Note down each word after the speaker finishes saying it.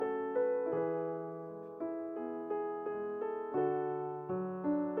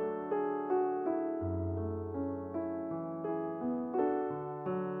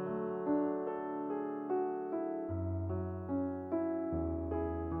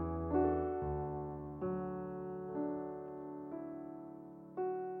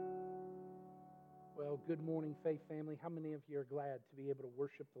good morning, Faith family. How many of you are glad to be able to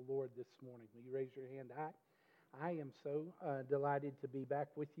worship the Lord this morning? Will you raise your hand high? I am so delighted to be back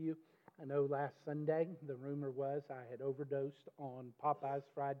with you. I know last Sunday the rumor was I had overdosed on Popeye's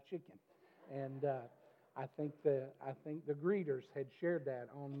fried chicken, and I think the greeters had shared that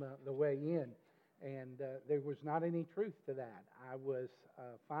on the way in, and there was not any truth to that. I was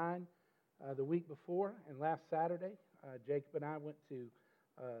fine the week before, and last Saturday, Jacob and I went to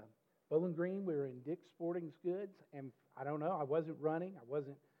Bowling Green. We were in Dick's Sporting Goods, and I don't know, I wasn't running, I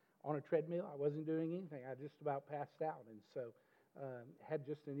wasn't on a treadmill, I wasn't doing anything. I just about passed out, and so had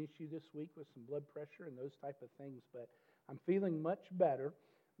just an issue this week with some blood pressure and those type of things, but I'm feeling much better.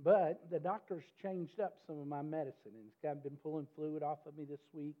 But the doctor's changed up some of my medicine, and it's been pulling fluid off of me this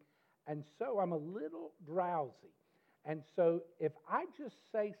week, and so I'm a little drowsy. And so if I just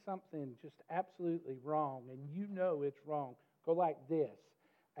say something just absolutely wrong, and you know it's wrong, go like this,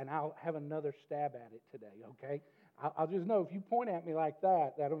 and I'll have another stab at it today, okay? I'll just know if you point at me like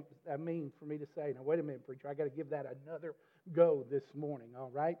that, that means for me to say, now wait a minute, preacher, I got to give that another go this morning, all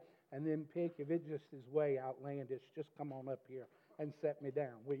right? And then pick, if it just is way outlandish, just come on up here and set me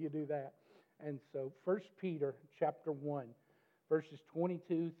down. Will you do that? And so 1 Peter chapter 1, verses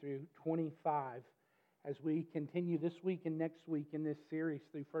 22 through 25, as we continue this week and next week in this series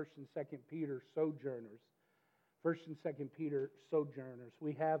through 1 and 2 Peter Sojourners. 1 and 2 Peter Sojourners.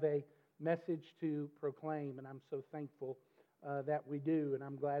 We have a message to proclaim, and I'm so thankful that we do, and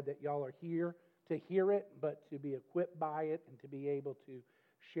I'm glad that y'all are here to hear it, but to be equipped by it and to be able to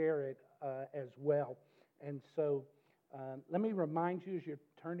share it as well. And so let me remind you as you're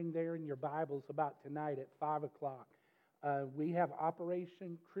turning there in your Bibles about tonight at 5 o'clock. We have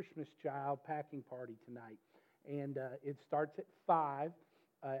Operation Christmas Child Packing Party tonight, and it starts at 5.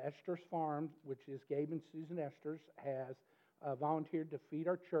 Esther's Farm, which is Gabe and Susan Esther's, has volunteered to feed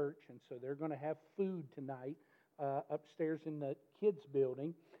our church, and so they're going to have food tonight upstairs in the kids'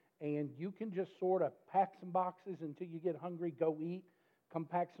 building, and you can just sort of pack some boxes until you get hungry, go eat, come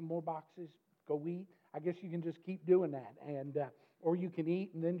pack some more boxes, go eat. I guess you can just keep doing that, and or you can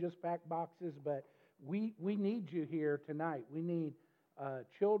eat and then just pack boxes, but we need you here tonight. We need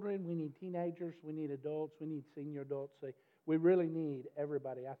children, we need teenagers, we need adults, we need senior adults. So we really need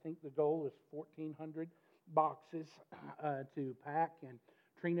everybody. I think the goal is 1,400 boxes to pack, and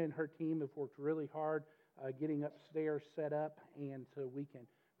Trina and her team have worked really hard getting upstairs set up, and so we can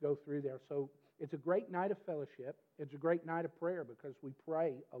go through there. So it's a great night of fellowship. It's a great night of prayer because we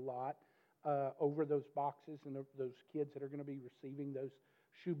pray a lot over those boxes and those kids that are going to be receiving those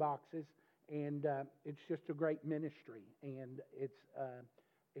shoe boxes. And it's just a great ministry, and it's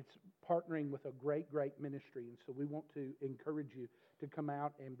partnering with a great ministry. And so we want to encourage you to come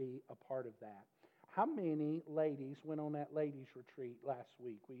out and be a part of that. How many ladies went on that ladies retreat last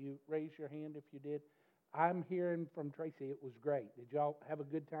week? Will you raise your hand if you did? I'm hearing from Tracy it was great. Did y'all have a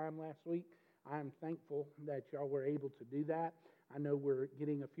good time last week? I'm thankful that y'all were able to do that. I know we're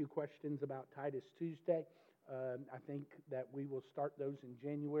getting a few questions about Titus Tuesday. I think that we will start those in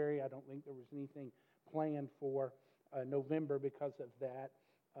January. I don't think there was anything planned for November because of that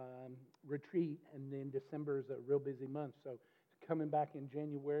retreat, and then December is a real busy month. So coming back in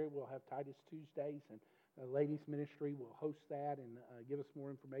January, we'll have Titus Tuesdays, and the ladies ministry will host that and give us more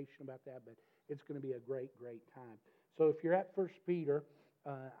information about that, but it's going to be a great time. So if you're at 1 Peter,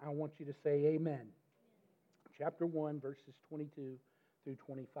 I want you to say amen. Chapter 1, verses 22 through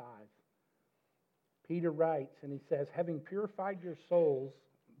 25. Peter writes, and he says, having purified your souls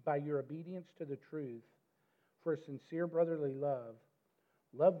by your obedience to the truth for a sincere brotherly love,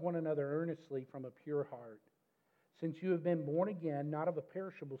 love one another earnestly from a pure heart, since you have been born again, not of a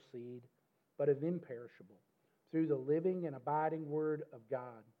perishable seed, but of imperishable, through the living and abiding word of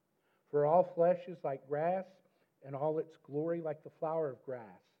God. For all flesh is like grass, and all its glory like the flower of grass.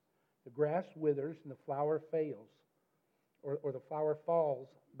 The grass withers and the flower fails, or the flower falls,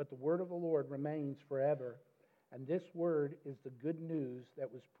 but the word of the Lord remains forever. And this word is the good news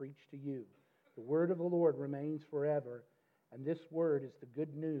that was preached to you. The word of the Lord remains forever, and this word is the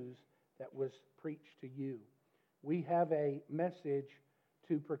good news that was preached to you. We have a message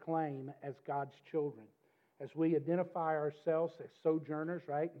to proclaim as God's children. As we identify ourselves as sojourners,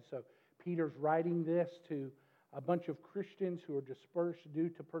 right? And so Peter's writing this to a bunch of Christians who are dispersed due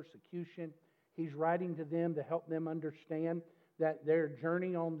to persecution. He's writing to them to help them understand that their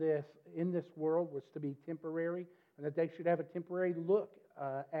journey in this world was to be temporary, and that they should have a temporary look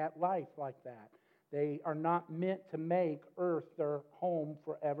at life like that. They are not meant to make earth their home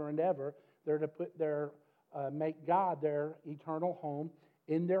forever and ever. They're to make God their eternal home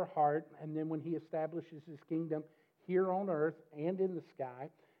in their heart, and then when He establishes His kingdom here on earth and in the sky,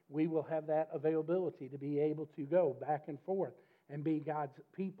 we will have that availability to be able to go back and forth and be God's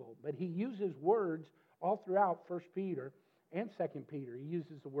people. But he uses words all throughout 1 Peter and 2 Peter. He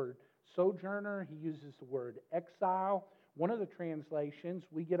uses the word sojourner. He uses the word exile. One of the translations,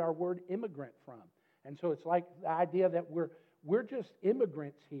 we get our word immigrant from. And so it's like the idea that we're just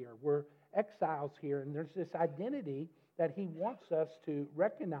immigrants here. We're exiles here. And there's this identity that he wants us to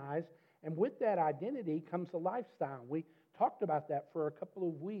recognize. And with that identity comes a lifestyle. We talked about that for a couple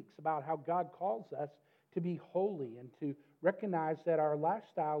of weeks, about how God calls us to be holy and to recognize that our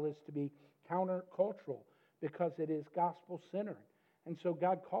lifestyle is to be countercultural because it is gospel-centered. And so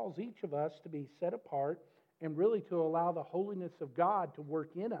God calls each of us to be set apart and really to allow the holiness of God to work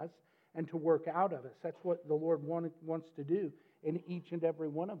in us and to work out of us. That's what the Lord wants to do in each and every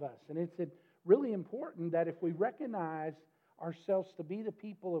one of us. And it's really important that if we recognize ourselves to be the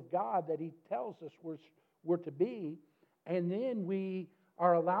people of God that he tells us we're to be, and then we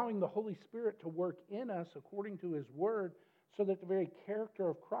are allowing the Holy Spirit to work in us according to his word so that the very character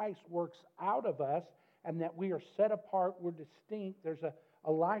of Christ works out of us and that we are set apart, we're distinct, there's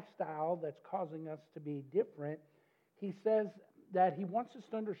a lifestyle that's causing us to be different. He says that he wants us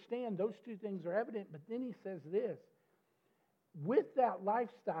to understand those two things are evident, but then he says this: with that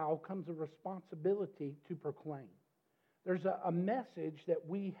lifestyle comes a responsibility to proclaim. There's a message that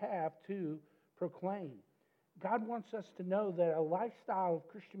we have to proclaim. God wants us to know that a lifestyle of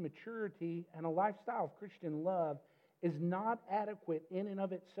Christian maturity and a lifestyle of Christian love is not adequate in and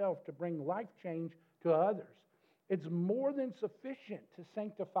of itself to bring life change to others. It's more than sufficient to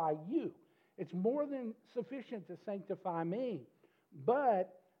sanctify you. It's more than sufficient to sanctify me.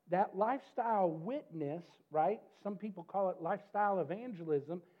 But that lifestyle witness, right? Some people call it lifestyle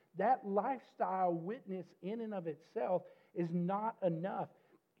evangelism. That lifestyle witness in and of itself is not enough.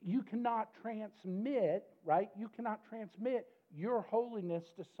 You cannot transmit, right? You cannot transmit your holiness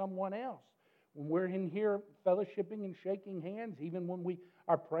to someone else. When we're in here fellowshipping and shaking hands, even when we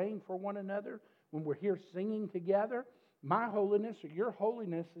are praying for one another, when we're here singing together, my holiness or your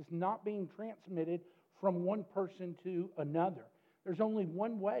holiness is not being transmitted from one person to another. There's only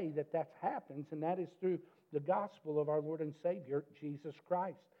one way that happens, and that is through the gospel of our Lord and Savior, Jesus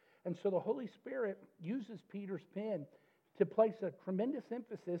Christ. And so the Holy Spirit uses Peter's pen to place a tremendous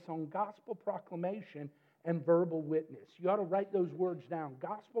emphasis on gospel proclamation and verbal witness. You ought to write those words down: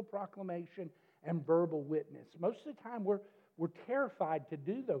 gospel proclamation and verbal witness. Most of the time we're terrified to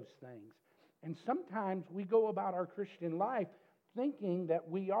do those things. And sometimes we go about our Christian life thinking that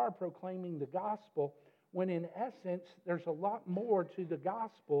we are proclaiming the gospel, when in essence there's a lot more to the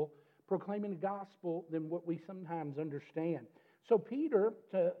gospel, proclaiming the gospel, than what we sometimes understand. So Peter,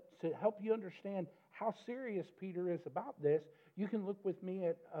 to help you understand how serious Peter is about this, you can look with me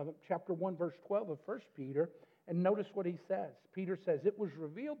at chapter 1, verse 12 of 1 Peter, and notice what he says. Peter says, "It was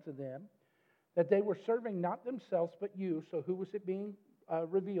revealed to them that they were serving not themselves but you." So who was it being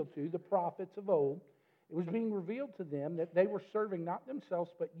revealed to? The prophets of old. It was being revealed to them that they were serving not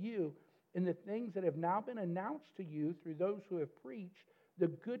themselves but you in the things that have now been announced to you through those who have preached the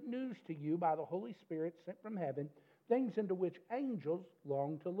good news to you by the Holy Spirit sent from heaven, things into which angels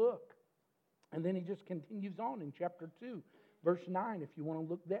long to look. And then he just continues on in chapter 2, verse 9, if you want to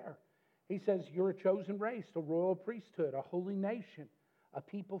look there. He says, "You're a chosen race, a royal priesthood, a holy nation, a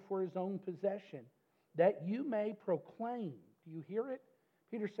people for his own possession, that you may proclaim." Do you hear it?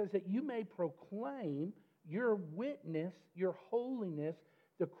 Peter says that you may proclaim your witness, your holiness,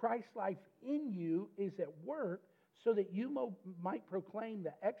 the Christ life in you is at work, so that you might proclaim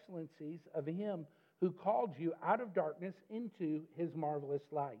the excellencies of him who called you out of darkness into his marvelous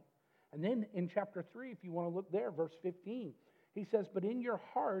light. And then in chapter 3, if you want to look there, verse 15, he says, "But in your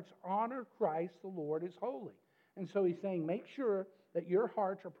hearts honor Christ the Lord as holy." And so he's saying, make sure that your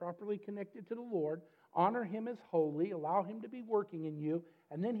hearts are properly connected to the Lord, honor him as holy, allow him to be working in you.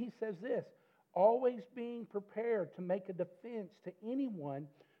 And then he says this: always being prepared to make a defense to anyone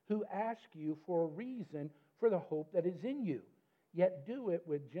who asks you for a reason for the hope that is in you, yet do it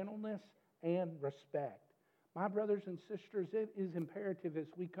with gentleness and respect. My brothers and sisters, it is imperative as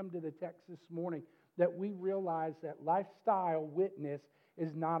we come to the text this morning that we realize that lifestyle witness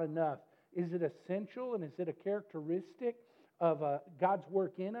is not enough. Is it essential and is it a characteristic of God's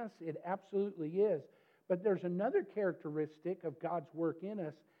work in us? It absolutely is. But there's another characteristic of God's work in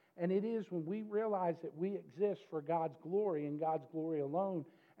us, and it is when we realize that we exist for God's glory and God's glory alone.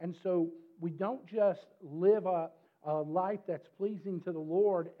 And so we don't just live a life that's pleasing to the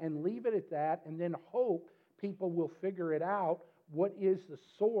Lord and leave it at that and then hope people will figure it out. What is the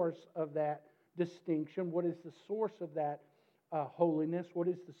source of that distinction? What is the source of that holiness? What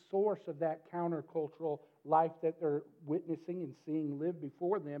is the source of that countercultural life that they're witnessing and seeing live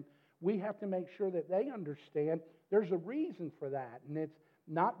before them? We have to make sure that they understand there's a reason for that. And it's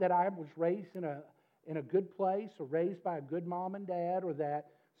not that I was raised in a good place or raised by a good mom and dad, or that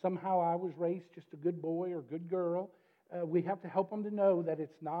somehow I was raised just a good boy or good girl. We have to help them to know that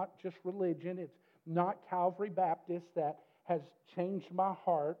it's not just religion. It's not Calvary Baptist that has changed my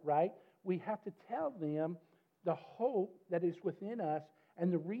heart, right? We have to tell them the hope that is within us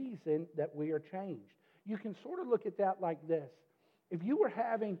and the reason that we are changed. You can sort of look at that like this. If you were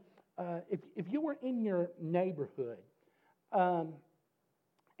having, if you were in your neighborhood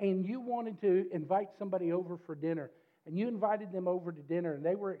and you wanted to invite somebody over for dinner, and you invited them over to dinner and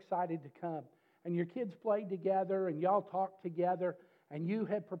they were excited to come, and your kids played together and y'all talked together, and you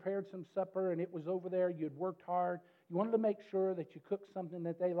had prepared some supper and it was over there, you'd worked hard, you wanted to make sure that you cooked something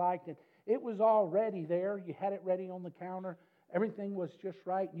that they liked, and it was all ready there, you had it ready on the counter, everything was just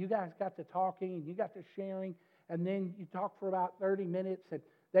right, you guys got to talking and you got to sharing, and then you talked for about 30 minutes and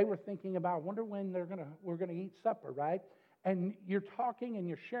they were thinking about, I wonder when we're going to eat supper, right? And you're talking and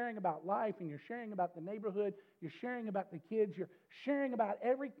you're sharing about life, and you're sharing about the neighborhood, you're sharing about the kids, you're sharing about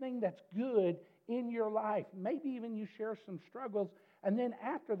everything that's good in your life. Maybe even you share some struggles, and then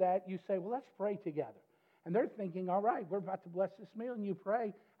after that you say, well, let's pray together. And they're thinking, all right, we're about to bless this meal, and you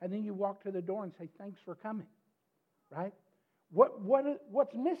pray, and then you walk to the door and say, thanks for coming, right?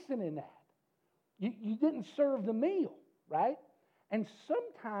 What's missing in that? You didn't serve the meal, right? And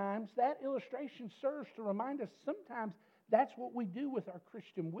sometimes that illustration serves to remind us, sometimes that's what we do with our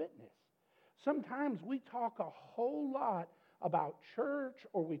Christian witness. Sometimes we talk a whole lot about church,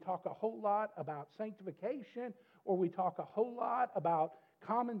 or we talk a whole lot about sanctification, or we talk a whole lot about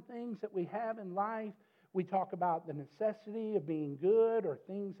common things that we have in life. We talk about the necessity of being good or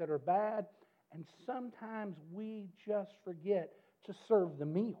things that are bad. And sometimes we just forget to serve the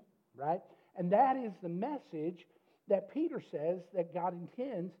meal, right? And that is the message that Peter says that God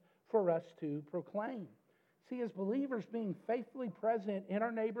intends for us to proclaim. See, as believers, being faithfully present in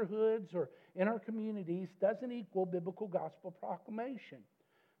our neighborhoods or in our communities doesn't equal biblical gospel proclamation.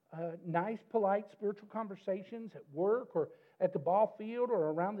 Nice, polite spiritual conversations at work or at the ball field or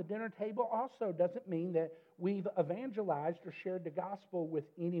around the dinner table also doesn't mean that we've evangelized or shared the gospel with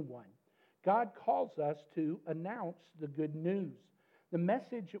anyone. God calls us to announce the good news. The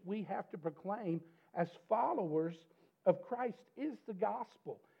message that we have to proclaim as followers of Christ is the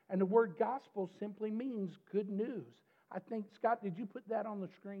gospel. And the word gospel simply means good news. I think, Scott, did you put that on the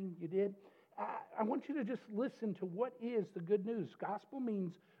screen? You did? I want you to just listen to what is the good news. Gospel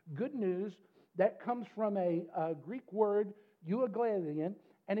means good news. That comes from a Greek word, euangelion,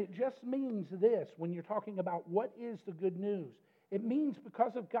 and it just means this when you're talking about what is the good news. It means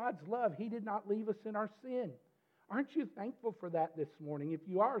because of God's love, He did not leave us in our sin. Aren't you thankful for that this morning? If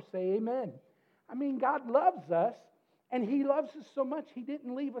you are, say amen. I mean, God loves us. And He loves us so much, He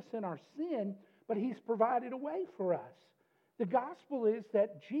didn't leave us in our sin, but He's provided a way for us. The gospel is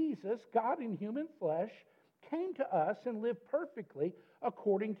that Jesus, God in human flesh, came to us and lived perfectly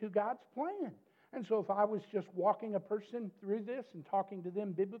according to God's plan. And so if I was just walking a person through this and talking to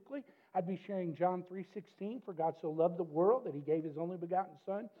them biblically, I'd be sharing John 3:16, for God so loved the world that He gave His only begotten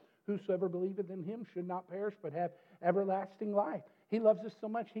Son. Whosoever believeth in Him should not perish but have everlasting life. He loves us so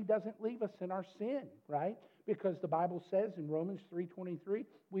much, He doesn't leave us in our sin, right? Because the Bible says in Romans 3:23,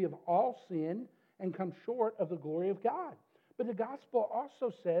 we have all sinned and come short of the glory of God. But the gospel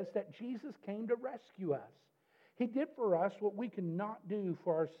also says that Jesus came to rescue us. He did for us what we could not do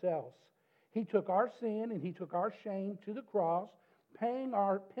for ourselves. He took our sin and He took our shame to the cross, paying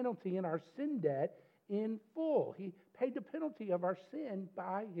our penalty and our sin debt in full. He paid the penalty of our sin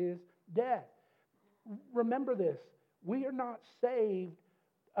by His death. Remember this, we are not saved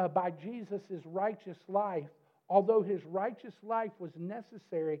by Jesus' righteous life, although His righteous life was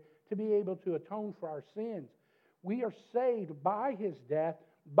necessary to be able to atone for our sins. We are saved by His death,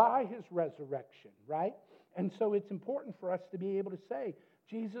 by His resurrection, right? And so it's important for us to be able to say,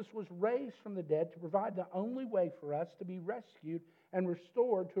 Jesus was raised from the dead to provide the only way for us to be rescued and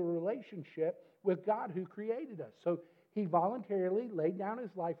restored to a relationship with God who created us. So He voluntarily laid down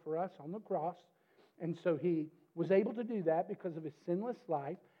His life for us on the cross, and so He was able to do that because of His sinless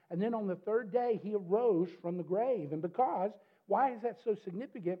life. And then on the third day, He arose from the grave. And why is that so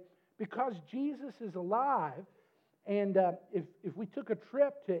significant? Because Jesus is alive. And if we took a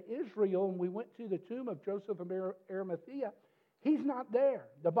trip to Israel and we went to the tomb of Joseph of Arimathea, He's not there.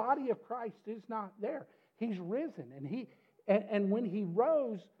 The body of Christ is not there. He's risen. And when He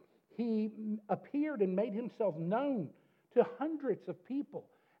rose, He appeared and made Himself known to hundreds of people.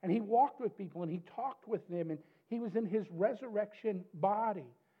 And He walked with people and He talked with them and He was in his resurrection body.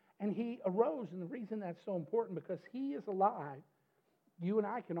 And he arose. And the reason that's so important, because he is alive. You and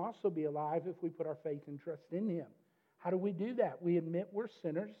I can also be alive if we put our faith and trust in him. How do we do that? We admit we're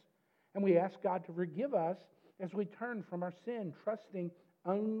sinners, and we ask God to forgive us as we turn from our sin, trusting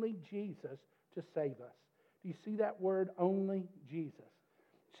only Jesus to save us. Do you see that word, only Jesus?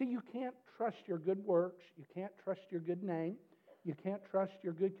 See, you can't trust your good works. You can't trust your good name. You can't trust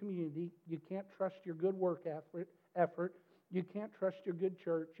your good community. You can't trust your good work effort. You can't trust your good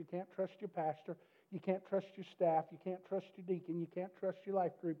church. You can't trust your pastor. You can't trust your staff. You can't trust your deacon. You can't trust your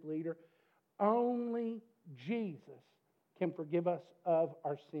life group leader. Only Jesus can forgive us of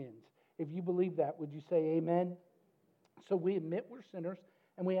our sins. If you believe that, would you say amen? So we admit we're sinners,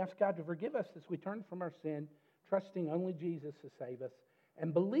 and we ask God to forgive us as we turn from our sin, trusting only Jesus to save us,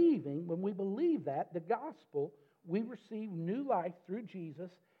 and believing, when we believe that, the gospel, we receive new life through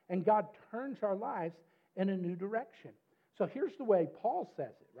Jesus, and God turns our lives in a new direction. So here's the way Paul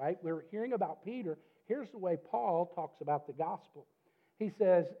says it, right? We're hearing about Peter. Here's the way Paul talks about the gospel. He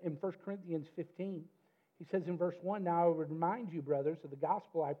says in 1 Corinthians 15, he says in verse 1, "Now I would remind you, brothers, of the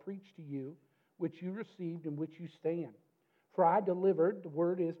gospel I preached to you, which you received, in which you stand. For I delivered," the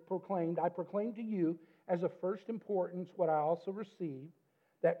word is proclaimed, "I proclaimed to you as of first importance what I also received,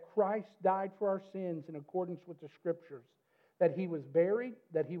 that Christ died for our sins in accordance with the Scriptures, that he was buried,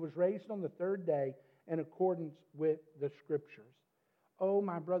 that he was raised on the third day in accordance with the Scriptures." Oh,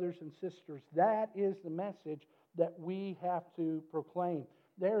 my brothers and sisters, that is the message that we have to proclaim.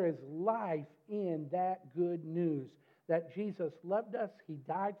 There is life in that good news, that Jesus loved us, he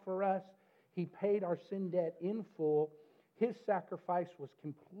died for us, he paid our sin debt in full. His sacrifice was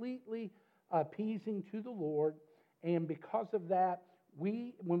completely appeasing to the Lord, and because of that,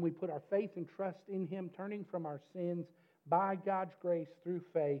 when we put our faith and trust in him, turning from our sins by God's grace through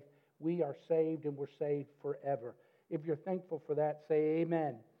faith, we are saved, and we're saved forever. If you're thankful for that, say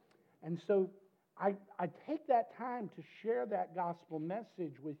amen. And so I take that time to share that gospel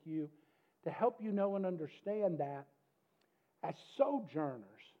message with you to help you know and understand that as sojourners,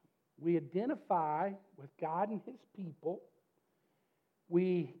 we identify with God and his people.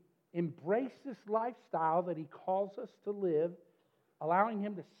 We embrace this lifestyle that he calls us to live, allowing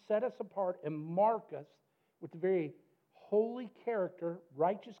him to set us apart and mark us with the very holy character,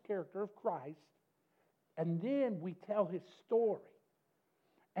 righteous character of Christ. And then we tell his story.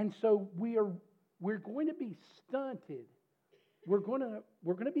 And so we're going to be stunted. We're going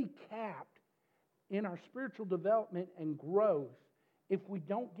to be capped in our spiritual development and growth if we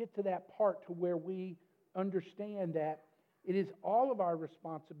don't get to that part to where we understand that it is all of our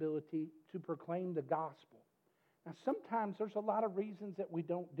responsibility to proclaim the gospel. Now, sometimes there's a lot of reasons that we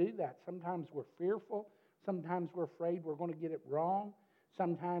don't do that. Sometimes we're fearful. Sometimes we're afraid we're going to get it wrong.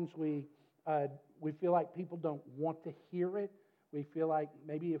 Sometimes we feel like people don't want to hear it. We feel like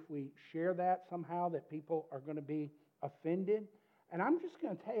maybe if we share that somehow that people are going to be offended. And I'm just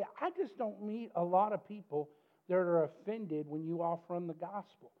going to tell you, I just don't meet a lot of people that are offended when you offer them the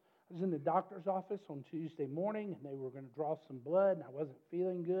gospel. I was in the doctor's office on Tuesday morning, and they were going to draw some blood, and I wasn't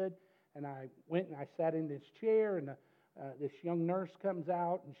feeling good. And I went and I sat in this chair, and this young nurse comes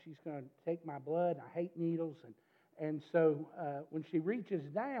out, and she's going to take my blood. I hate needles. And so when she reaches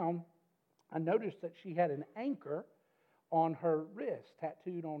down, I noticed that she had an anchor on her wrist,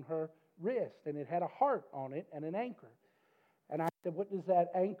 tattooed on her wrist, and it had a heart on it and an anchor. And I said, "What does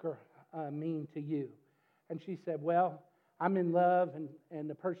that anchor mean to you?" And she said, "Well, I'm in love, and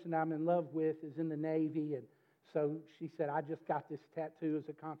the person I'm in love with is in the Navy." And so she said, "I just got this tattoo as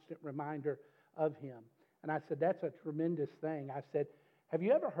a constant reminder of him." And I said, "That's a tremendous thing." I said, "Have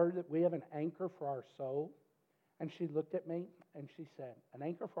you ever heard that we have an anchor for our soul?" And she looked at me and she said, "An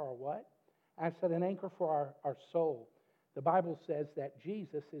anchor for our what?" I said, "An anchor for our soul." The Bible says that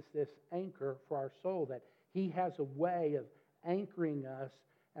Jesus is this anchor for our soul, that he has a way of anchoring us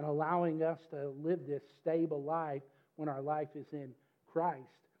and allowing us to live this stable life when our life is in Christ.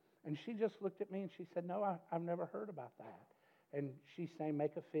 And she just looked at me and she said, "No, I've never heard about that." And she's saying,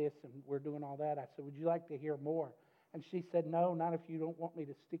 "Make a fist," and we're doing all that. I said, "Would you like to hear more?" And she said, "No, not if you don't want me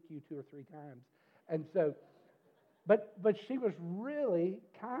to stick you 2 or 3 times. And so, but she was really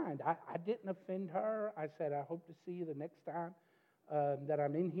kind. I didn't offend her. I said, "I hope to see you the next time that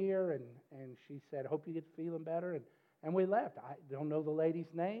I'm in here." And she said, "Hope you get feeling better." And we left. I don't know the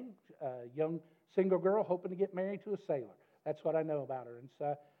lady's name. Young single girl hoping to get married to a sailor. That's what I know about her. And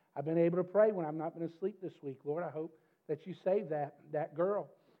so I've been able to pray when I'm not been asleep this week. Lord, I hope that you save that girl.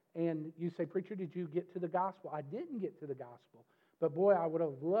 And you say, "Preacher, did you get to the gospel?" I didn't get to the gospel. But boy, I would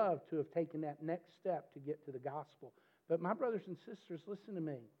have loved to have taken that next step to get to the gospel. But my brothers and sisters, listen to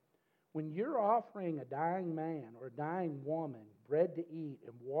me. When you're offering a dying man or a dying woman bread to eat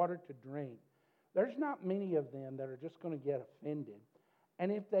and water to drink, there's not many of them that are just going to get offended.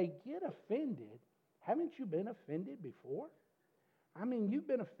 And if they get offended, haven't you been offended before? I mean, you've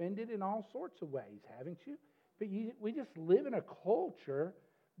been offended in all sorts of ways, haven't you? But we just live in a culture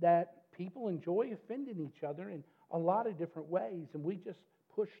that people enjoy offending each other in a lot of different ways, and we just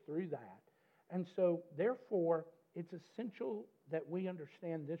push through that. And so, therefore, it's essential that we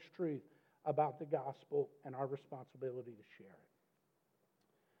understand this truth about the gospel and our responsibility to share it.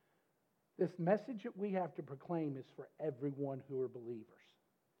 This message that we have to proclaim is for everyone who are believers.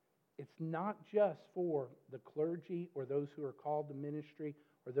 It's not just for the clergy or those who are called to ministry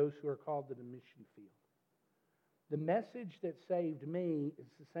or those who are called to the mission field. The message that saved me is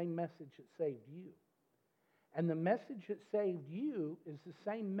the same message that saved you. And the message that saved you is the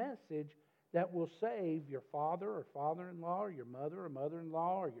same message that will save your father or father-in-law or your mother or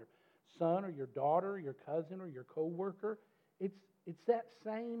mother-in-law or your son or your daughter or your cousin or your co-worker. It's that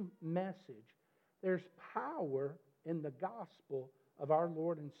same message. There's power in the gospel of our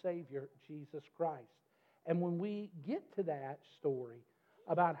Lord and Savior, Jesus Christ. And when we get to that story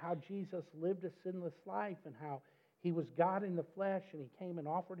about how Jesus lived a sinless life and how He was God in the flesh and He came and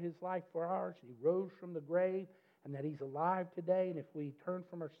offered His life for ours, and He rose from the grave, and that He's alive today, and if we turn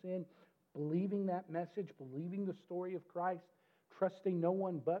from our sin, believing that message, believing the story of Christ, trusting no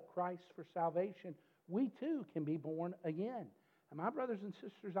one but Christ for salvation, we too can be born again. And my brothers and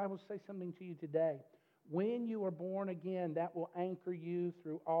sisters, I will say something to you today. When you are born again, that will anchor you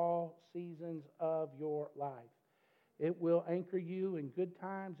through all seasons of your life. It will anchor you in good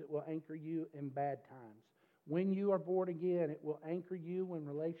times. It will anchor you in bad times. When you are born again, it will anchor you when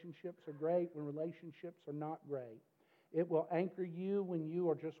relationships are great, when relationships are not great. It will anchor you when you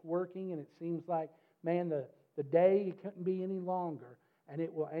are just working and it seems like, man, the day couldn't be any longer. And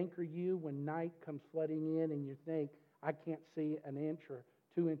it will anchor you when night comes flooding in and you think, I can't see an inch or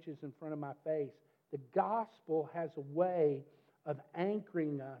 2 inches in front of my face. The gospel has a way of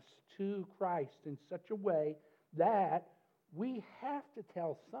anchoring us to Christ in such a way that we have to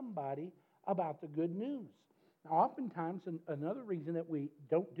tell somebody about the good news. Now, oftentimes, another reason that we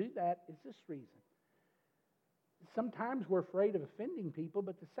don't do that is this reason. Sometimes we're afraid of offending people,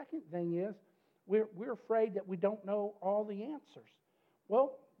 but the second thing is we're afraid that we don't know all the answers.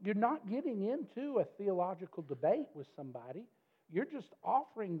 Well, you're not getting into a theological debate with somebody. You're just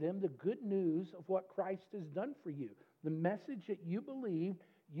offering them the good news of what Christ has done for you. The message that you believe,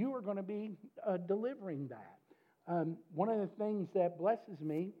 you are going to be delivering that. One of the things that blesses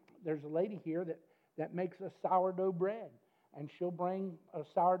me, there's a lady here that makes a sourdough bread. And she'll bring a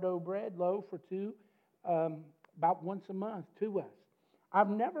sourdough bread loaf or two about once a month to us. I've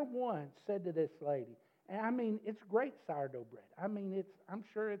never once said to this lady, and I mean, it's great sourdough bread. I mean, I'm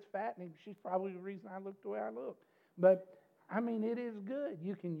sure it's fattening. She's probably the reason I look the way I look. But I mean, it is good.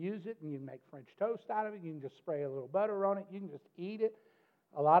 You can use it and you can make French toast out of it. You can just spray a little butter on it. You can just eat it.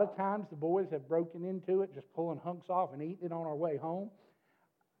 A lot of times the boys have broken into it, just pulling hunks off and eating it on our way home.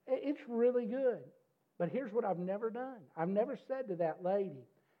 It's really good. But here's what I've never done. I've never said to that lady,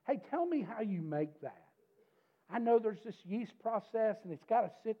 hey, tell me how you make that. I know there's this yeast process and it's got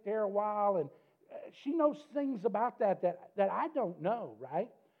to sit there a while. And she knows things about that I don't know, right?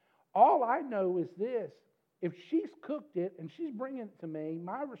 All I know is this. If she's cooked it and she's bringing it to me,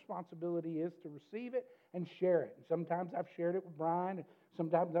 my responsibility is to receive it and share it. And sometimes I've shared it with Brian, and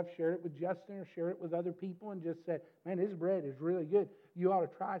sometimes I've shared it with Justin or shared it with other people and just said, man, this bread is really good. You ought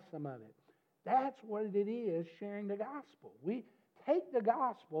to try some of it. That's what it is, sharing the gospel. We take the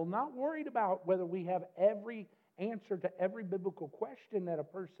gospel, not worried about whether we have every answer to every biblical question that a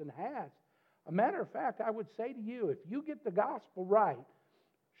person has. A matter of fact, I would say to you, if you get the gospel right,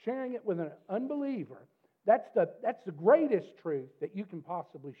 sharing it with an unbeliever, that's the greatest truth that you can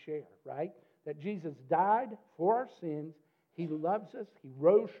possibly share, right? That Jesus died for our sins, He loves us, He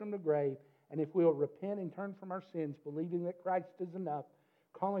rose from the grave, and if we'll repent and turn from our sins, believing that Christ is enough,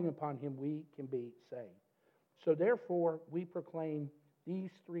 calling upon Him, we can be saved. So therefore, we proclaim these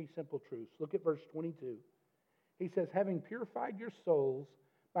three simple truths. Look at verse 22. He says, having purified your souls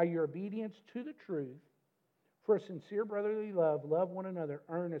by your obedience to the truth, for a sincere brotherly love, love one another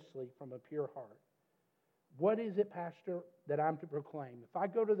earnestly from a pure heart. What is it, Pastor, that I'm to proclaim? If I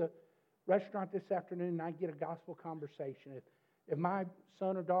go to the restaurant this afternoon and I get a gospel conversation, if my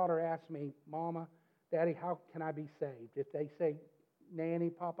son or daughter asks me, Mama, Daddy, how can I be saved? If they say, Nanny,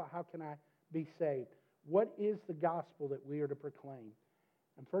 Papa, how can I be saved? What is the gospel that we are to proclaim?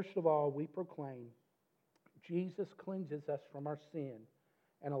 And first of all, we proclaim Jesus cleanses us from our sin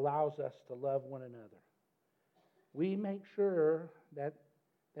and allows us to love one another. We make sure that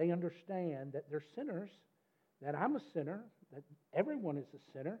They understand that they're sinners, that I'm a sinner, that everyone is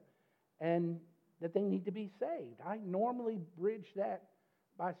a sinner, and that they need to be saved. I normally bridge that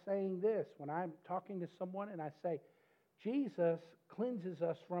by saying this. When I'm talking to someone and I say, Jesus cleanses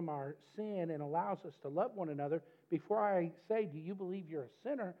us from our sin and allows us to love one another, before I say, do you believe you're a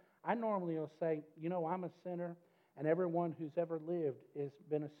sinner? I normally will say, I'm a sinner, and everyone who's ever lived has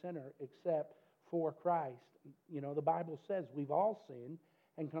been a sinner except for Christ. The Bible says we've all sinned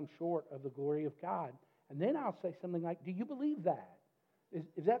and come short of the glory of God. And then I'll say something like, do you believe that?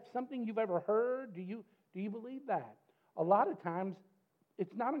 Is that something you've ever heard? Do you believe that? A lot of times,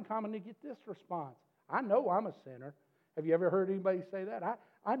 it's not uncommon to get this response. I know I'm a sinner. Have you ever heard anybody say that?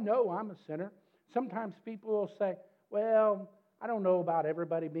 I know I'm a sinner. Sometimes people will say, well, I don't know about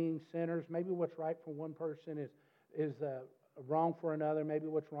everybody being sinners. Maybe what's right for one person is wrong for another. Maybe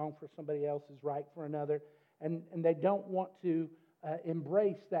what's wrong for somebody else is right for another. And they don't want to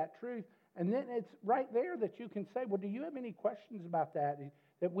embrace that truth. And then it's right there that you can say, well, do you have any questions about that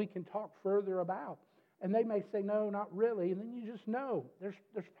we can talk further about? And they may say, no, not really. And then you just know there's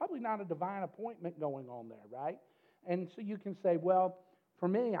probably not a divine appointment going on there, right? And so you can say, well, for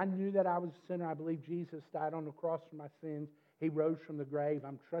me, I knew that I was a sinner. I believe Jesus died on the cross for my sins. He rose from the grave.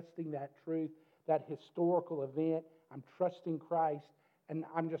 I'm trusting that truth, that historical event. I'm trusting Christ, and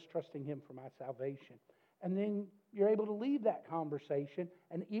I'm just trusting Him for my salvation. And then you're able to leave that conversation,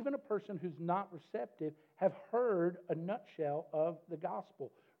 and even a person who's not receptive have heard a nutshell of the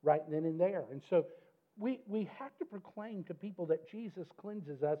gospel right then and there. And so we have to proclaim to people that Jesus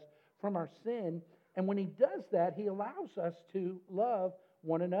cleanses us from our sin, and when He does that, He allows us to love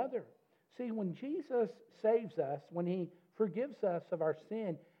one another. See, when Jesus saves us, when He forgives us of our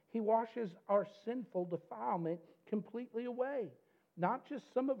sin, He washes our sinful defilement completely away. Not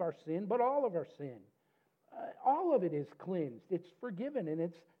just some of our sin, but all of our sin. All of it is cleansed. It's forgiven, and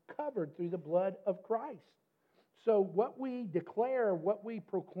it's covered through the blood of Christ. So what we declare, what we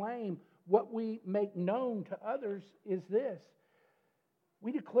proclaim, what we make known to others is this.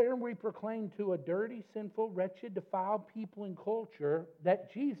 We declare and we proclaim to a dirty, sinful, wretched, defiled people and culture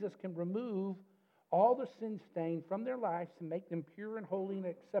that Jesus can remove all the sin stain from their lives and make them pure and holy and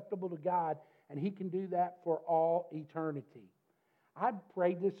acceptable to God, and He can do that for all eternity. I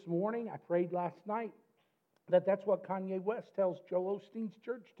prayed this morning, I prayed last night, that's what Kanye West tells Joel Osteen's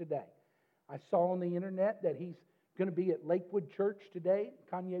church today. I saw on the internet that he's going to be at Lakewood Church today.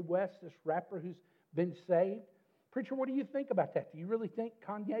 Kanye West, this rapper who's been saved. Preacher, what do you think about that? Do you really think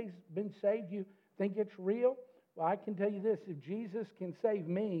Kanye's been saved? Do you think it's real? Well, I can tell you this. If Jesus can save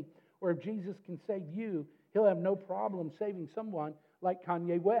me, or if Jesus can save you, He'll have no problem saving someone like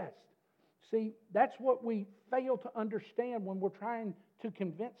Kanye West. See, that's what we fail to understand when we're trying to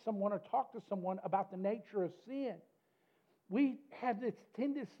convince someone or talk to someone about the nature of sin. We have this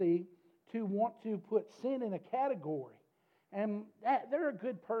tendency to want to put sin in a category. And they're a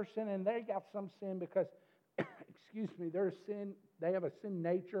good person and they got some sin because, they have a sin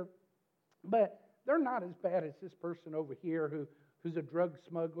nature. But they're not as bad as this person over here who's a drug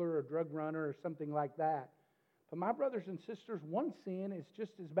smuggler or a drug runner or something like that. But my brothers and sisters, one sin is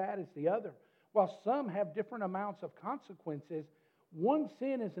just as bad as the other. While some have different amounts of consequences, one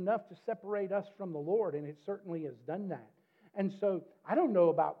sin is enough to separate us from the Lord, and it certainly has done that. And so I don't know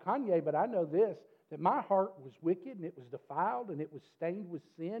about Kanye, but I know this, that my heart was wicked, and it was defiled, and it was stained with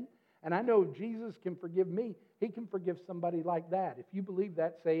sin. And I know if Jesus can forgive me, He can forgive somebody like that. If you believe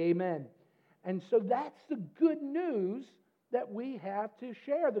that, say amen. And so that's the good news that we have to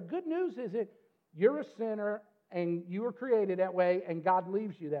share. The good news is that you're a sinner, and you were created that way, and God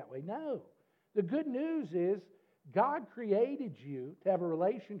leaves you that way. No. The good news is God created you to have a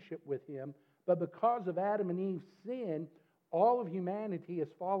relationship with Him, but because of Adam and Eve's sin, all of humanity has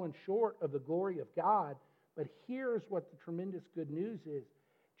fallen short of the glory of God. But here's what the tremendous good news is.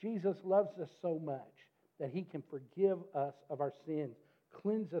 Jesus loves us so much that He can forgive us of our sins,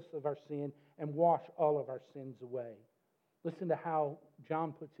 cleanse us of our sin, and wash all of our sins away. Listen to how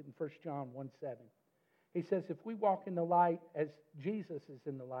John puts it in 1 John 1:7. He says, if we walk in the light as Jesus is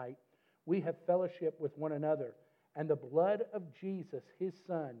in the light, we have fellowship with one another, and the blood of Jesus, His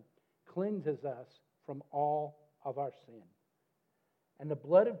Son, cleanses us from all of our sin. And the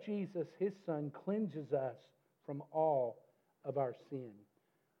blood of Jesus, His Son, cleanses us from all of our sin.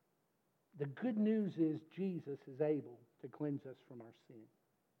 The good news is Jesus is able to cleanse us from our sin.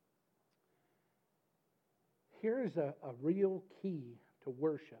 Here is a real key to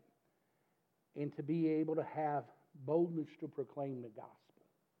worship and to be able to have boldness to proclaim the gospel.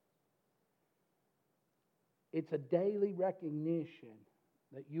 It's a daily recognition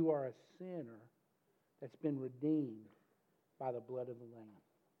that you are a sinner that's been redeemed by the blood of the Lamb.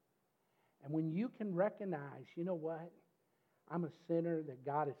 And when you can recognize, you know what? I'm a sinner that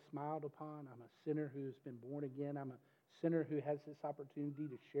God has smiled upon. I'm a sinner who has been born again. I'm a sinner who has this opportunity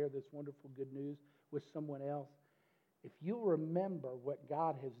to share this wonderful good news with someone else. If you'll remember what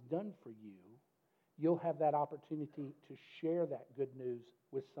God has done for you, you'll have that opportunity to share that good news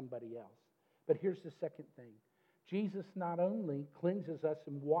with somebody else. But here's the second thing. Jesus not only cleanses us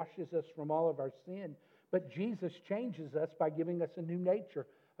and washes us from all of our sin, but Jesus changes us by giving us a new nature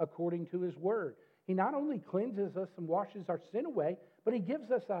according to His Word. He not only cleanses us and washes our sin away, but He gives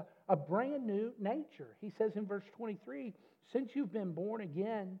us a brand new nature. He says in verse 23, since you've been born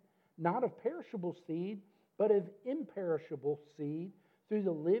again, not of perishable seed, but of imperishable seed, through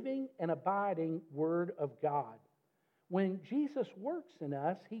the living and abiding Word of God. When Jesus works in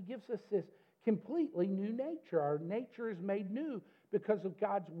us, He gives us this completely new nature. Our nature is made new because of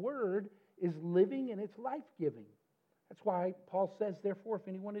God's Word is living and it's life-giving. That's why Paul says, therefore, if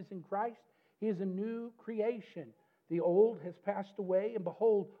anyone is in Christ, he is a new creation. The old has passed away, and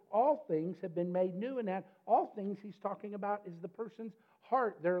behold, all things have been made new. And that all things he's talking about is the person's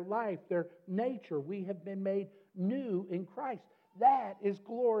heart, their life, their nature. We have been made new in Christ. That is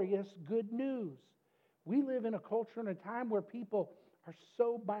glorious good news. We live in a culture and a time where people are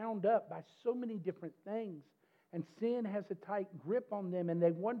so bound up by so many different things, and sin has a tight grip on them, and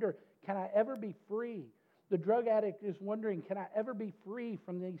they wonder, can I ever be free? The drug addict is wondering, can I ever be free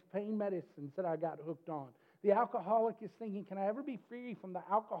from these pain medicines that I got hooked on? The alcoholic is thinking, can I ever be free from the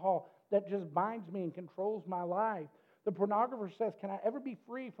alcohol that just binds me and controls my life? The pornographer says, can I ever be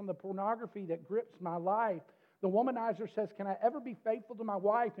free from the pornography that grips my life? The womanizer says, can I ever be faithful to my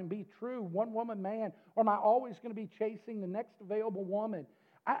wife and be true, one woman man? Or am I always going to be chasing the next available woman?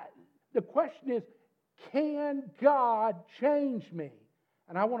 The question is, can God change me?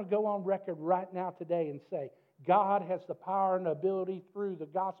 And I want to go on record right now today and say, God has the power and ability through the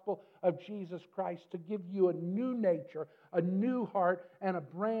gospel of Jesus Christ to give you a new nature, a new heart, and a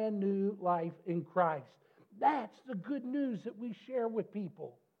brand new life in Christ. That's the good news that we share with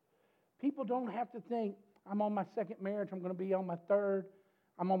people. People don't have to think, I'm on my second marriage, I'm going to be on my third.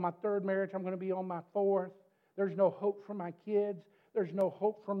 I'm on my third marriage, I'm going to be on my fourth. There's no hope for my kids. There's no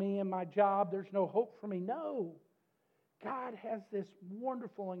hope for me in my job. There's no hope for me. No. God has this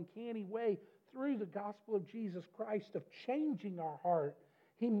wonderful, uncanny way through the gospel of Jesus Christ of changing our heart.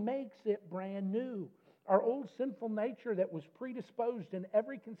 He makes it brand new. Our old sinful nature that was predisposed in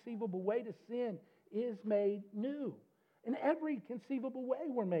every conceivable way to sin is made new. In every conceivable way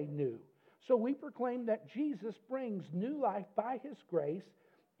we're made new. So we proclaim that Jesus brings new life by His grace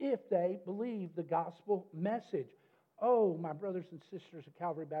if they believe the gospel message. Oh, my brothers and sisters of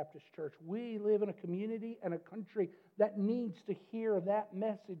Calvary Baptist Church, we live in a community and a country that needs to hear that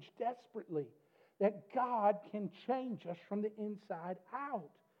message desperately, that God can change us from the inside out.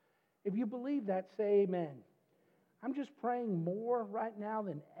 If you believe that, say amen. I'm just praying more right now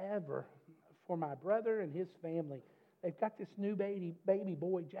than ever for my brother and his family. They've got this new baby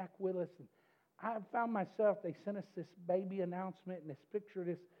boy, Jack Willis, and I found myself, they sent us this baby announcement and this picture of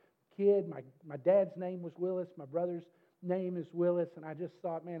this kid. My dad's name was Willis. My brother's name is Willis. And I just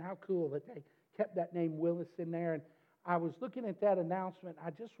thought, man, how cool that they kept that name Willis in there. And I was looking at that announcement.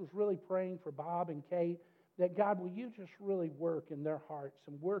 I just was really praying for Bob and Kate that, God, will you just really work in their hearts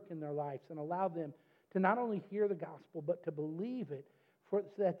and work in their lives and allow them to not only hear the gospel, but to believe it so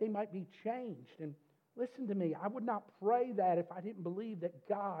that they might be changed. And listen to me, I would not pray that if I didn't believe that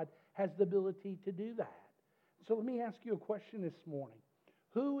God has the ability to do that. So let me ask you a question this morning.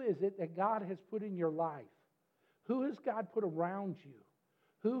 Who is it that God has put in your life? Who has God put around you?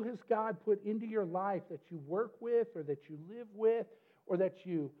 Who has God put into your life that you work with or that you live with or that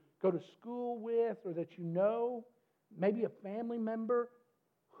you go to school with or that you know? Maybe a family member?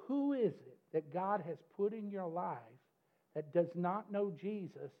 Who is it that God has put in your life that does not know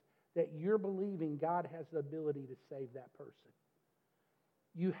Jesus that you're believing God has the ability to save that person?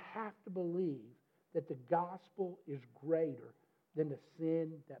 You have to believe that the gospel is greater than the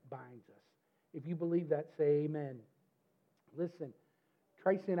sin that binds us. If you believe that, say amen. Listen,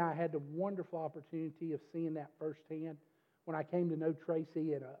 Tracy and I had the wonderful opportunity of seeing that firsthand. When I came to know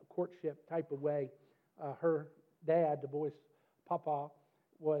Tracy in a courtship type of way, her dad, the boy's papa,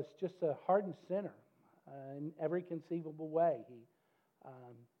 was just a hardened sinner in every conceivable way.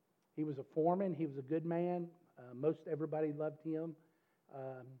 He was a foreman. He was a good man. Most everybody loved him.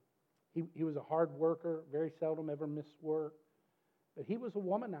 He was a hard worker, very seldom ever missed work. But he was a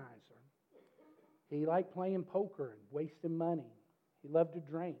womanizer. He liked playing poker and wasting money. He loved to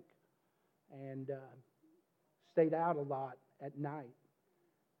drink and stayed out a lot at night.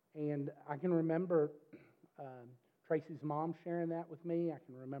 And I can remember Tracy's mom sharing that with me. I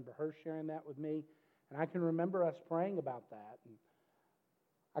can remember her sharing that with me. And I can remember us praying about that. And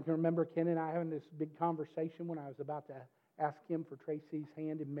I can remember Ken and I having this big conversation when I was about to ask him for Tracy's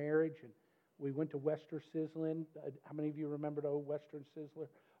hand in marriage. And we went to Western Sizzlin. How many of you remember the old Western Sizzler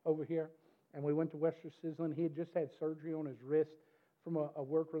over here? And we went to Western Sizzlin. He had just had surgery on his wrist from a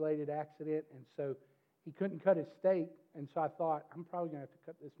work-related accident. And so he couldn't cut his steak. And so I thought, I'm probably going to have to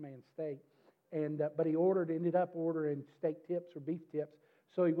cut this man's steak. And but he ended up ordering steak tips or beef tips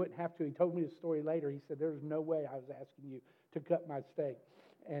so he wouldn't have to. He told me the story later. He said, there's no way I was asking you to cut my steak.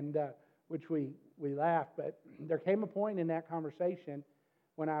 And which we laughed. But there came a point in that conversation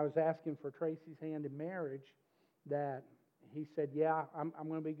when I was asking for Tracy's hand in marriage that he said, yeah, I'm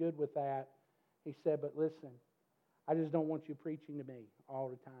going to be good with that. He said, but listen, I just don't want you preaching to me all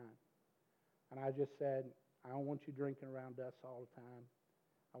the time. And I just said, I don't want you drinking around us all the time.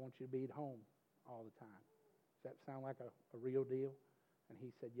 I want you to be at home all the time. Does that sound like a real deal? And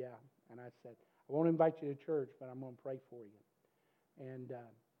he said, yeah. And I said, I won't invite you to church, but I'm going to pray for you. And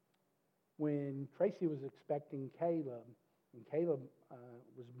when Tracy was expecting Caleb, and Caleb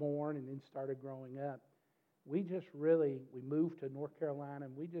was born and then started growing up, we moved to North Carolina,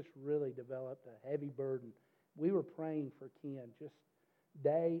 and we just really developed a heavy burden. We were praying for Ken just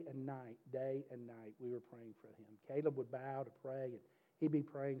day and night, we were praying for him. Caleb would bow to pray, and he'd be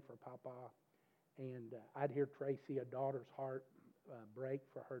praying for Papa. And I'd hear Tracy, a daughter's heart, break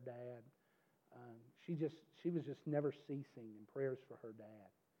for her dad. She was just never ceasing in prayers for her dad.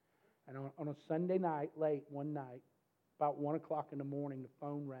 And on a Sunday night, late one night, about 1 o'clock in the morning, the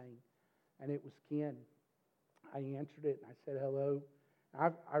phone rang, and it was Ken. I answered it, and I said, hello.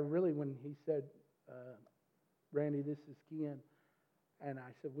 I really, when he said, Randy, this is Ken, and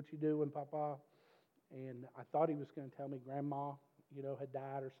I said, what you doing, Papa? And I thought he was going to tell me Grandma, had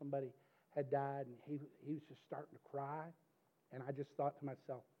died or somebody had died, and he was just starting to cry. And I just thought to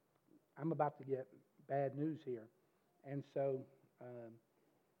myself, I'm about to get bad news here. And so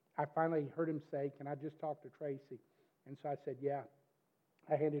I finally heard him say, can I just talk to Tracy? And so I said, yeah.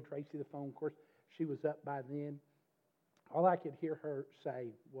 I handed Tracy the phone. Of course, she was up by then. All I could hear her say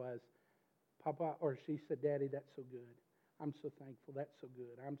was, Papa, or she said, Daddy, that's so good. I'm so thankful. That's so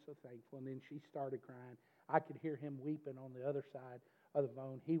good. I'm so thankful. And then she started crying. I could hear him weeping on the other side of the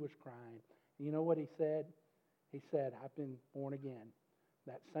phone. He was crying. And you know what he said? He said, I've been born again.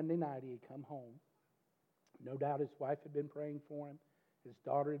 That Sunday night he had come home. No doubt his wife had been praying for him. His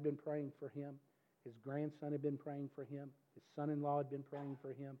daughter had been praying for him. His grandson had been praying for him. His son-in-law had been praying for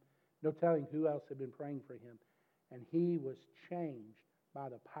him. No telling who else had been praying for him. And he was changed by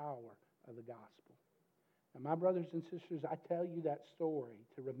the power of the gospel. Now, my brothers and sisters, I tell you that story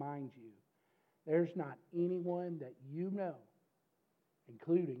to remind you, there's not anyone that you know,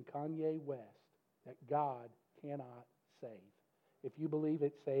 including Kanye West, that God cannot save. If you believe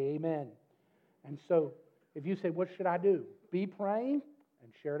it, say amen. And so, if you say, what should I do? Be praying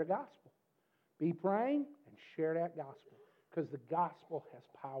and share the gospel. Be praying and share that gospel, because the gospel has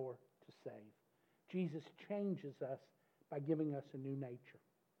power to save. Jesus changes us by giving us a new nature.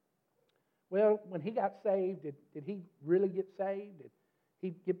 Well, when he got saved, did he really get saved? Did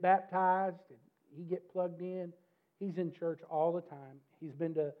he get baptized? Did he get plugged in? He's in church all the time. He's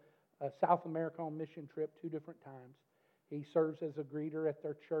been to South America on mission trip 2 different times. He serves as a greeter at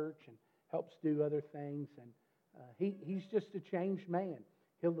their church and helps do other things. And he's just a changed man.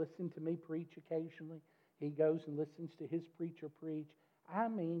 He'll listen to me preach occasionally. He goes and listens to his preacher preach. I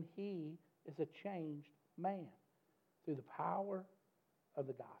mean, he is a changed man through the power of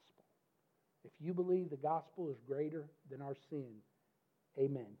the gospel. If you believe the gospel is greater than our sin,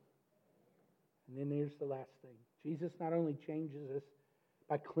 amen. And then here's the last thing. Jesus not only changes us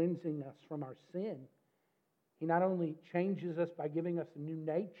by cleansing us from our sin, he not only changes us by giving us a new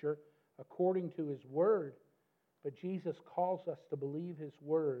nature according to his word, but Jesus calls us to believe his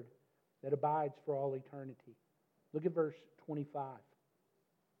word that abides for all eternity. Look at verse 25.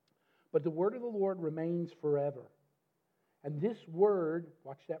 But the word of the Lord remains forever. And this word,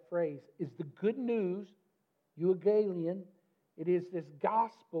 watch that phrase, is the good news, euangelion. It is this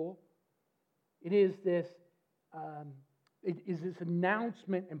gospel. It is this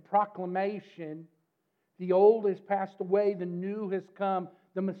announcement and proclamation. The old has passed away, the new has come,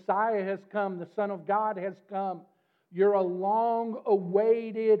 the Messiah has come, the Son of God has come. Your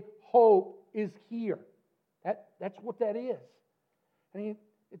long-awaited hope is here. That's what that is. And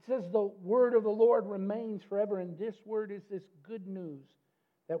it says the word of the Lord remains forever, and this word is this good news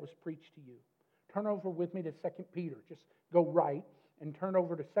that was preached to you. Turn over with me to 2 Peter. Just go right and turn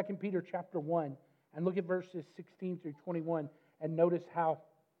over to 2 Peter chapter 1 and look at verses 16 through 21 and notice how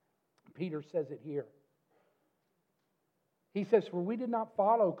Peter says it here. He says, "For we did not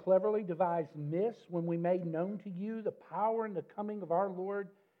follow cleverly devised myths when we made known to you the power and the coming of our Lord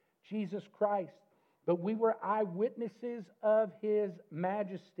Jesus Christ, but we were eyewitnesses of His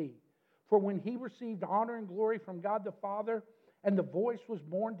majesty. For when He received honor and glory from God the Father, and the voice was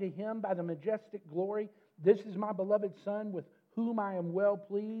borne to Him by the majestic glory, 'This is my beloved Son, with whom I am well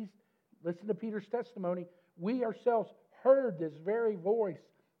pleased.'" Listen to Peter's testimony. "We ourselves heard this very voice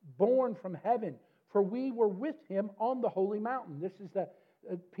born from heaven, for we were with Him on the holy mountain." This is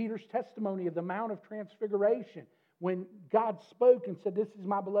Peter's testimony of the Mount of Transfiguration, when God spoke and said, "This is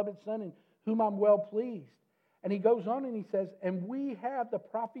my beloved Son, in whom I'm well pleased." And he goes on and he says, "And we have the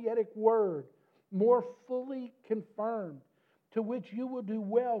prophetic word more fully confirmed, to which you will do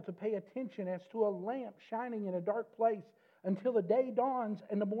well to pay attention as to a lamp shining in a dark place until the day dawns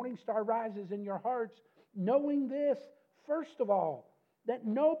and the morning star rises in your hearts, knowing this, first of all, that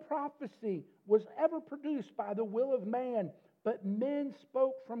no prophecy was ever produced by the will of man, but men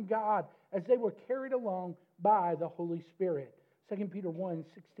spoke from God as they were carried along by the Holy Spirit." 2 Peter 1,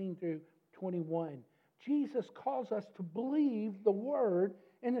 16 through 21. Jesus calls us to believe the Word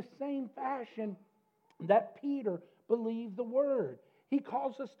in the same fashion that Peter believed the Word. He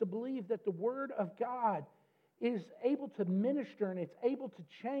calls us to believe that the Word of God is able to minister, and it's able to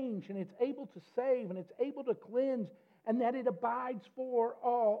change, and it's able to save, and it's able to cleanse, and that it abides for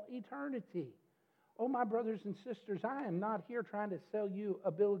all eternity. Oh, my brothers and sisters, I am not here trying to sell you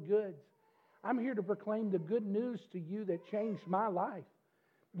a bill of goods. I'm here to proclaim the good news to you that changed my life.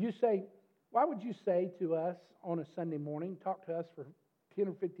 You say, why would you say to us on a Sunday morning, talk to us for 10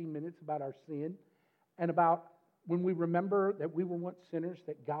 or 15 minutes about our sin, and about when we remember that we were once sinners,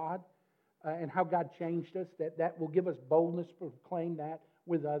 that God, and how God changed us, that will give us boldness to proclaim that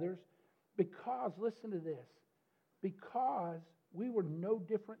with others? Because, listen to this, because we were no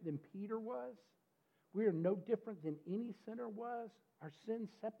different than Peter was, we are no different than any sinner was. Our sins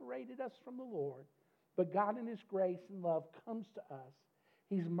separated us from the Lord, but God in His grace and love comes to us.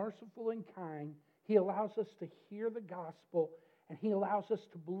 He's merciful and kind. He allows us to hear the gospel, and He allows us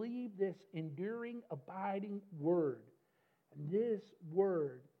to believe this enduring, abiding word. And this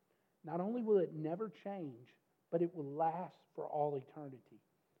word, not only will it never change, but it will last for all eternity.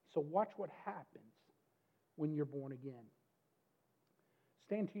 So watch what happens when you're born again.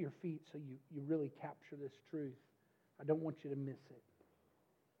 Stand to your feet so you really capture this truth. I don't want you to miss it.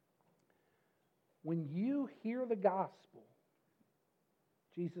 When you hear the gospel,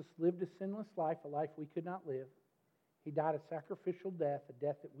 Jesus lived a sinless life, a life we could not live. He died a sacrificial death, a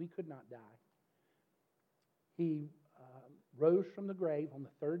death that we could not die. He rose from the grave on the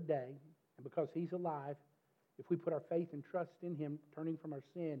third day, and because He's alive, if we put our faith and trust in Him, turning from our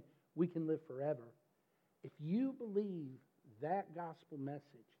sin, we can live forever. If you believe that gospel message,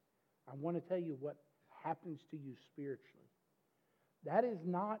 I want to tell you what happens to you spiritually. That is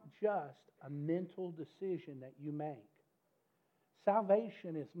not just a mental decision that you make.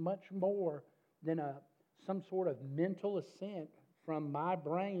 Salvation is much more than some sort of mental ascent from my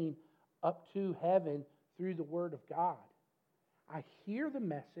brain up to heaven through the Word of God. I hear the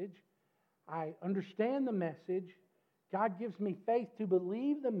message. I understand the message. God gives me faith to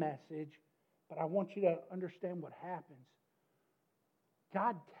believe the message, but I want you to understand what happens.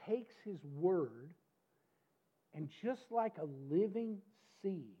 God takes His Word, and just like a living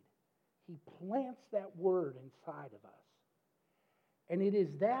seed, He plants that Word inside of us. And it is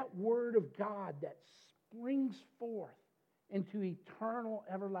that Word of God that springs forth into eternal,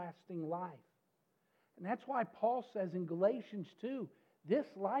 everlasting life. And that's why Paul says in Galatians 2, this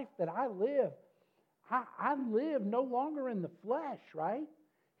life that I live, I live no longer in the flesh, right?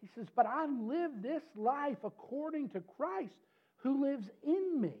 He says, but I live this life according to Christ who lives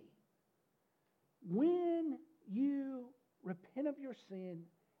in me. When you repent of your sin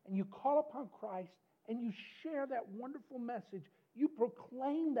and you call upon Christ and you share that wonderful message, you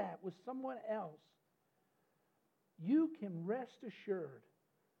proclaim that with someone else, you can rest assured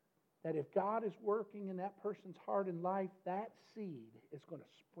that if God is working in that person's heart and life, that seed is going to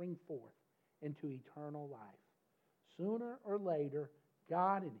spring forth into eternal life. Sooner or later,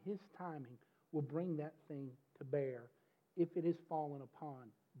 God in His timing will bring that thing to bear if it is fallen upon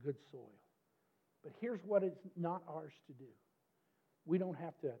good soil. But here's what is not ours to do. We don't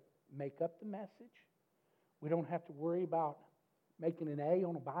have to make up the message. We don't have to worry about making an A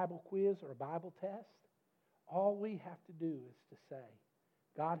on a Bible quiz or a Bible test. All we have to do is to say,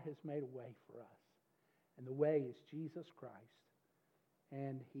 God has made a way for us. And the way is Jesus Christ.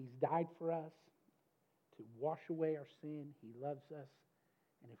 And He's died for us to wash away our sin. He loves us.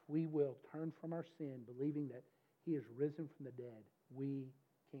 And if we will turn from our sin, believing that He is risen from the dead, we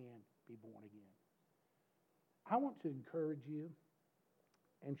can be born again. I want to encourage you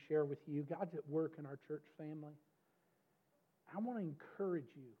and share with you. God's at work in our church family. I want to encourage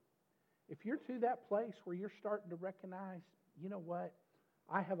you. If you're to that place where you're starting to recognize, you know what,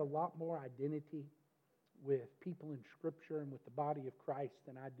 I have a lot more identity with people in Scripture and with the body of Christ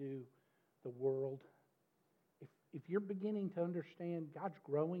than I do the world. If you're beginning to understand God's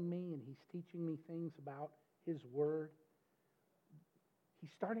growing me and He's teaching me things about His Word, He's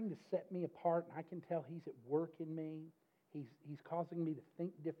starting to set me apart, and I can tell He's at work in me. He's causing me to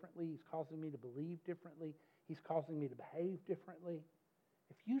think differently. He's causing me to believe differently. He's causing me to behave differently.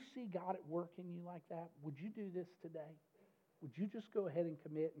 If you see God at work in you like that, would you do this today? Would you just go ahead and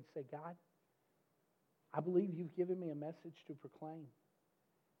commit and say, God, I believe you've given me a message to proclaim.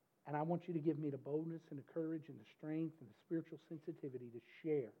 And I want you to give me the boldness and the courage and the strength and the spiritual sensitivity to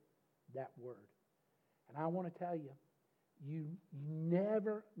share that word. And I want to tell you, you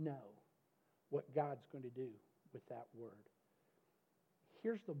never know what God's going to do with that word.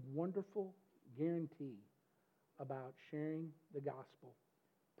 Here's the wonderful guarantee about sharing the gospel,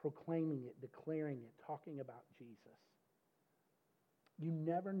 proclaiming it, declaring it, talking about Jesus. You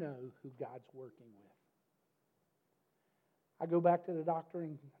never know who God's working with. I go back to the doctor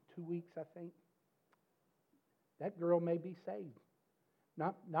in 2 weeks, I think. That girl may be saved.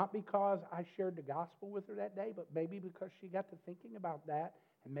 Not because I shared the gospel with her that day, but maybe because she got to thinking about that,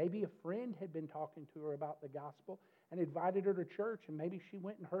 and maybe a friend had been talking to her about the gospel and invited her to church, and maybe she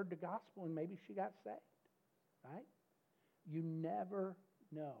went and heard the gospel, and maybe she got saved. Right? You never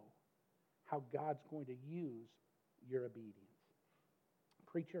know how God's going to use your obedience.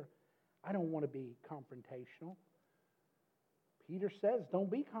 Preacher, I don't want to be confrontational. Peter says,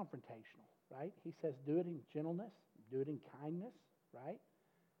 don't be confrontational, right? He says, do it in gentleness, do it in kindness, right?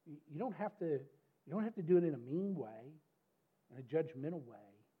 You don't have to do it in a mean way, in a judgmental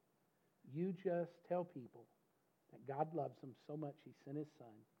way. You just tell people that God loves them so much He sent His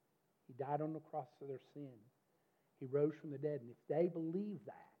Son. He died on the cross for their sin. He rose from the dead. And if they believe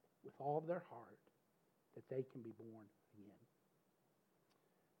that with all of their heart, that they can be born again.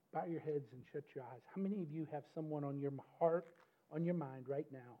 Bow your heads and shut your eyes. How many of you have someone on your heart, on your mind right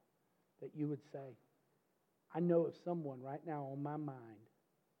now, that you would say, I know of someone right now on my mind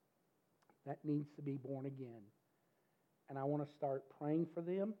that needs to be born again. And I want to start praying for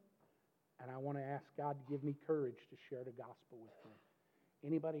them, and I want to ask God to give me courage to share the gospel with them.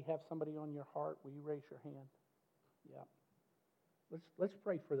 Anybody have somebody on your heart? Will you raise your hand? Yeah. Let's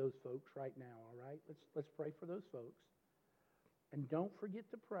pray for those folks right now, all right? Let's pray for those folks. And don't forget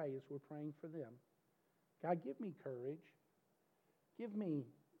to pray as we're praying for them. God, give me courage. Give me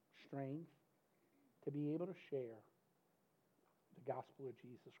strength to be able to share the gospel of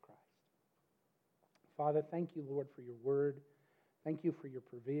Jesus Christ. Father, thank you, Lord, for your word. Thank you for your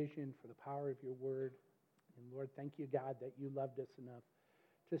provision, for the power of your word. And Lord, thank you, God, that you loved us enough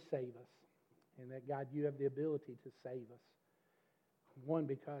to save us. And that, God, you have the ability to save us. One,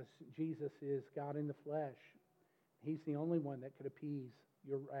 because Jesus is God in the flesh. He's the only one that could appease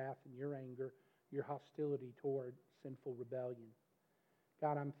your wrath and your anger, your hostility toward sinful rebellion.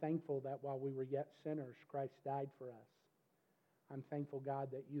 God, I'm thankful that while we were yet sinners, Christ died for us. I'm thankful, God,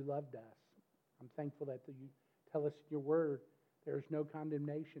 that you loved us. I'm thankful that you tell us in your word there is no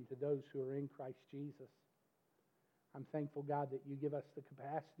condemnation to those who are in Christ Jesus. I'm thankful, God, that you give us the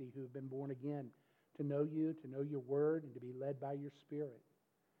capacity who have been born again to know you, to know your word, and to be led by your Spirit.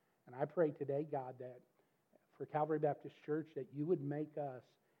 And I pray today, God, that for Calvary Baptist Church, that you would make us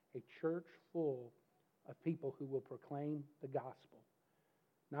a church full of people who will proclaim the gospel.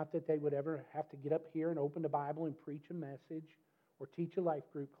 Not that they would ever have to get up here and open the Bible and preach a message or teach a life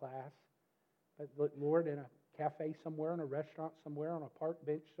group class, but Lord, in a cafe somewhere, in a restaurant somewhere, on a park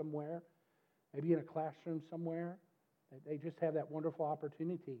bench somewhere, maybe in a classroom somewhere, that they just have that wonderful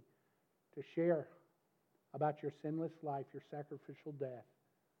opportunity to share about your sinless life, your sacrificial death,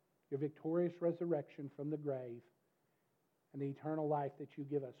 your victorious resurrection from the grave, and the eternal life that you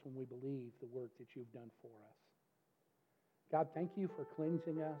give us when we believe the work that you've done for us. God, thank you for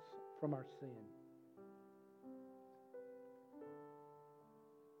cleansing us from our sin.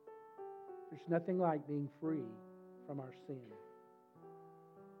 There's nothing like being free from our sin.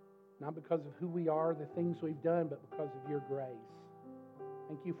 Not because of who we are, the things we've done, but because of your grace.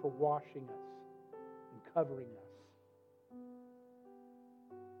 Thank you for washing us and covering us.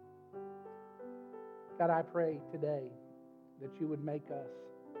 God, I pray today that you would make us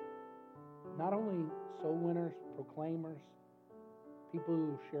not only soul winners, proclaimers, people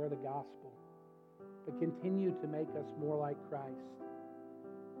who share the gospel, but continue to make us more like Christ.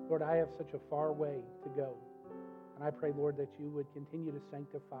 Lord, I have such a far way to go. And I pray, Lord, that you would continue to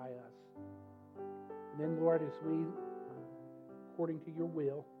sanctify us. And then, Lord, as we, according to your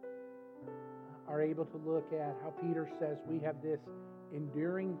will, are able to look at how Peter says we have this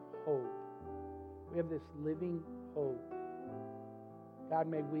enduring hope. We have this living hope. God,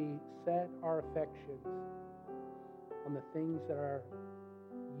 may we set our affections on the things that are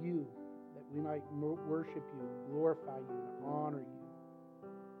you, that we might worship you, glorify you, and honor you.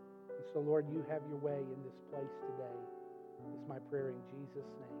 And so, Lord, you have your way in this place today. It's my prayer in Jesus'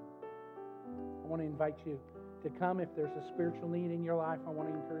 name. I want to invite you to come. If there's a spiritual need in your life, I want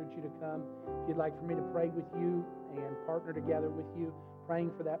to encourage you to come. If you'd like for me to pray with you and partner together with you,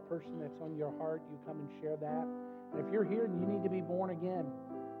 praying for that person that's on your heart, you come and share that. And if you're here and you need to be born again,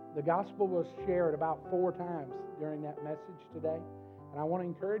 the gospel was shared about 4 times during that message today. And I want to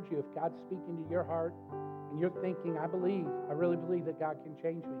encourage you, if God's speaking to your heart and you're thinking, I really believe that God can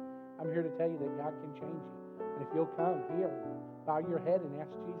change me, I'm here to tell you that God can change you. And if you'll come here, bow your head and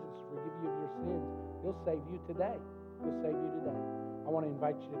ask Jesus to forgive you of your sins, He'll save you today. He'll save you today. I want to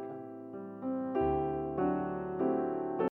invite you to come.